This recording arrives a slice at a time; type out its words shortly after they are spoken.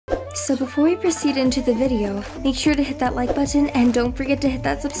So before we proceed into the video, make sure to hit that like button and don't forget to hit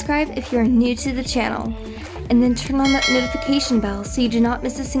that subscribe if you're new to the channel. And then turn on that notification bell so you do not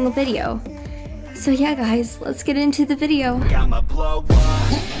miss a single video. So yeah guys, let's get into the video.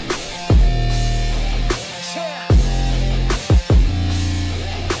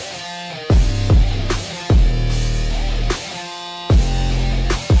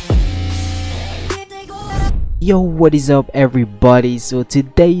 Yo, what is up everybody? So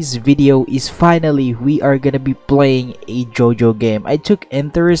today's video is finally we are gonna be playing a Jojo game. I took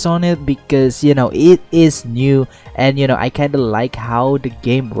interest on it because it is new and I kind of like how the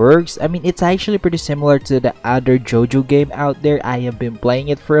game works. I mean, it's actually pretty similar to the other Jojo game out there. I have been playing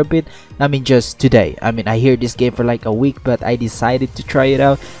it for a bit. I mean, just today. I mean, I hear this game for like a week, but I decided to try it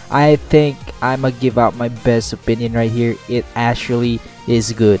out. I think I'ma give out my best opinion right here. It actually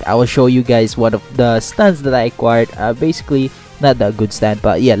is good. I will show you guys one of the stands that I acquired. Basically not that good stand,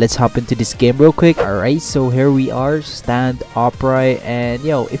 but yeah, let's hop into this game real quick. Alright, so here we are, stand upright, and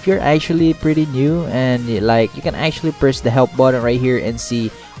if you're actually pretty new and like, you can actually press the help button right here and see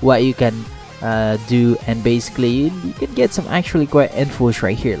what you can do, and basically you can get some actually quite infos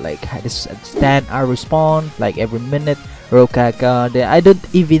right here, like this stand I respawn like every minute. I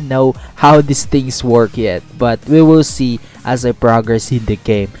don't even know how these things work yet, but we will see as I progress in the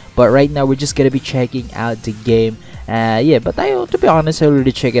game. But right now we're just gonna be checking out the game. Yeah, but to be honest, I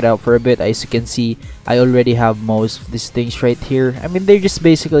already checked it out for a bit. As you can see, I already have most of these things right here. I mean, they're just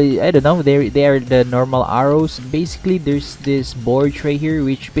basically, I don't know, they are the normal arrows. Basically there's this board right here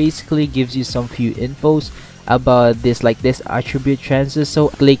which basically gives you some few infos about this, like this attribute chances. So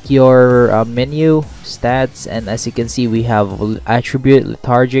click your menu stats, and as you can see we have attribute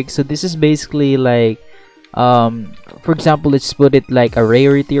lethargic. So this is basically like for example, let's put it like a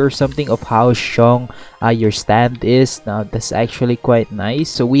rarity or something of how strong your stand is. Now that's actually quite nice.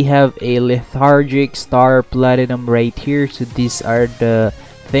 So we have a lethargic, star, platinum right here. So these are the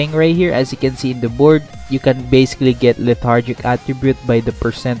thing right here. As you can see in the board, you can basically get lethargic attribute by the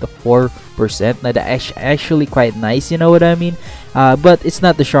percent of 4%. Now that's actually quite nice, you know what I mean? But it's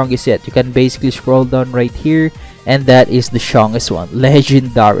not the strongest yet. You can basically scroll down right here, and that is the strongest one,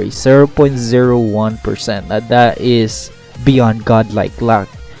 legendary, 0.01%. Now that is beyond godlike luck.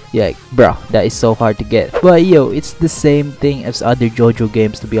 Yeah, bro, that is so hard to get. But it's the same thing as other Jojo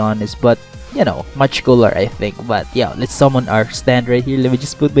games, to be honest, but much cooler I think. But yeah, let's summon our stand right here. Let me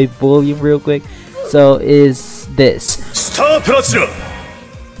just put my volume real quick. So is this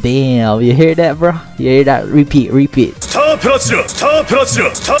damn, you hear that, bro? You hear that? Repeat.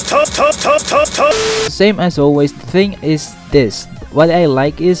 Same as always. The thing is this, what I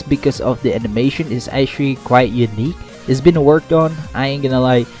like is because of the animation is actually quite unique. It's been worked on, I ain't gonna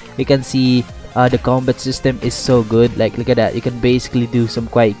lie. You can see the combat system is so good. Like, look at that, you can basically do some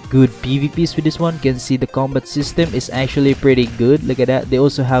quite good PvPs with this one. You can see the combat system is actually pretty good. Look at that, they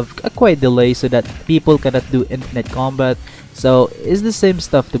also have a quite delay so that people cannot do infinite combat. So it's the same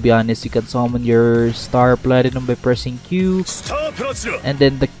stuff, to be honest. You can summon your star platinum by pressing Q, and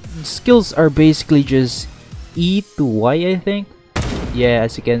then the skills are basically just E to Y, I think. Yeah,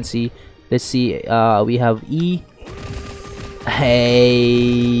 as you can see, let's see, we have E.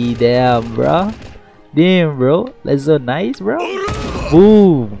 Hey, damn bro, that's so nice, bro.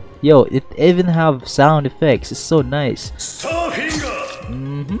 Boom. Yo, it even have sound effects. It's so nice.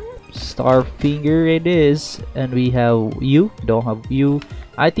 Star finger it is. And we have U. Don't have U.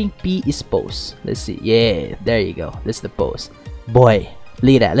 I think P is pose. Let's see. Yeah, there you go, that's the pose. Boy,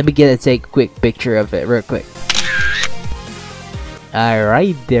 look at that. Let me take a quick picture of it real quick.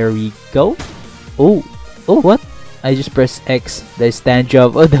 Alright, there we go. Oh, what? I just pressed X, the stand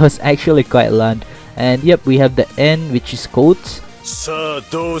jump. Oh, that was actually quite long. And yep, we have the N, which is quotes.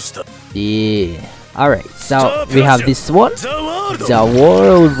 Yeah. Alright, so we have this one, the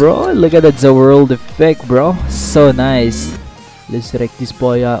world, bro. Look at that, the world effect, bro. So nice. Let's check this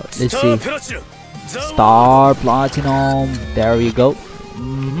boy out. Let's see. Star platinum. There we go.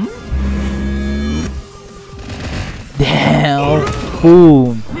 Damn.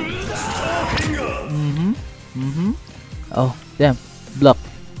 Boom. Oh, damn. Block.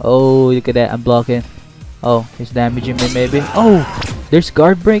 Oh, look at that. I'm blocking. Oh, he's damaging me maybe. Oh, there's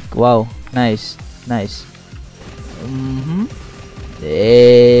guard break. Wow. Nice.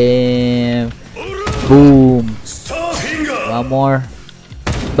 Damn. Boom. One more.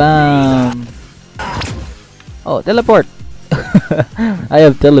 Bam. Oh, teleport. I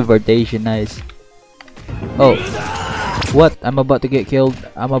have teleportation. Nice. Oh. What? I'm about to get killed.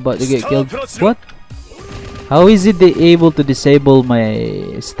 What? How is it able to disable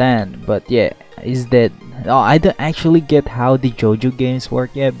my stand? But yeah, he's dead. I don't actually get how the Jojo games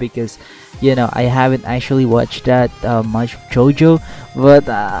work yet, because I haven't actually watched that much of Jojo, but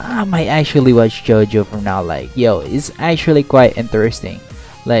I might actually watch Jojo from now. Like, yo, it's actually quite interesting.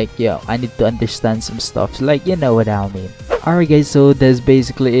 Like, yo, I need to understand some stuff, like, you know what I mean. Alright guys, so that's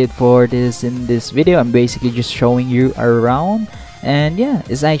basically it for this in this video. I'm basically just showing you around, and yeah,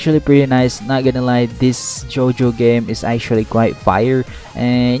 it's actually pretty nice, not gonna lie. This Jojo game is actually quite fire,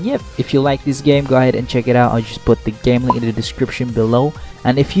 and yep, if you like this game, go ahead and check it out. I'll just put the game link in the description below.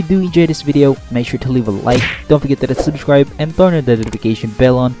 And if you do enjoy this video, make sure to leave a like, don't forget to subscribe and turn on the notification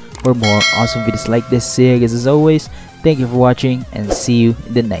bell on for more awesome videos like this. See you guys as always, thank you for watching, and see you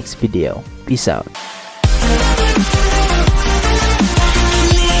in the next video. Peace out.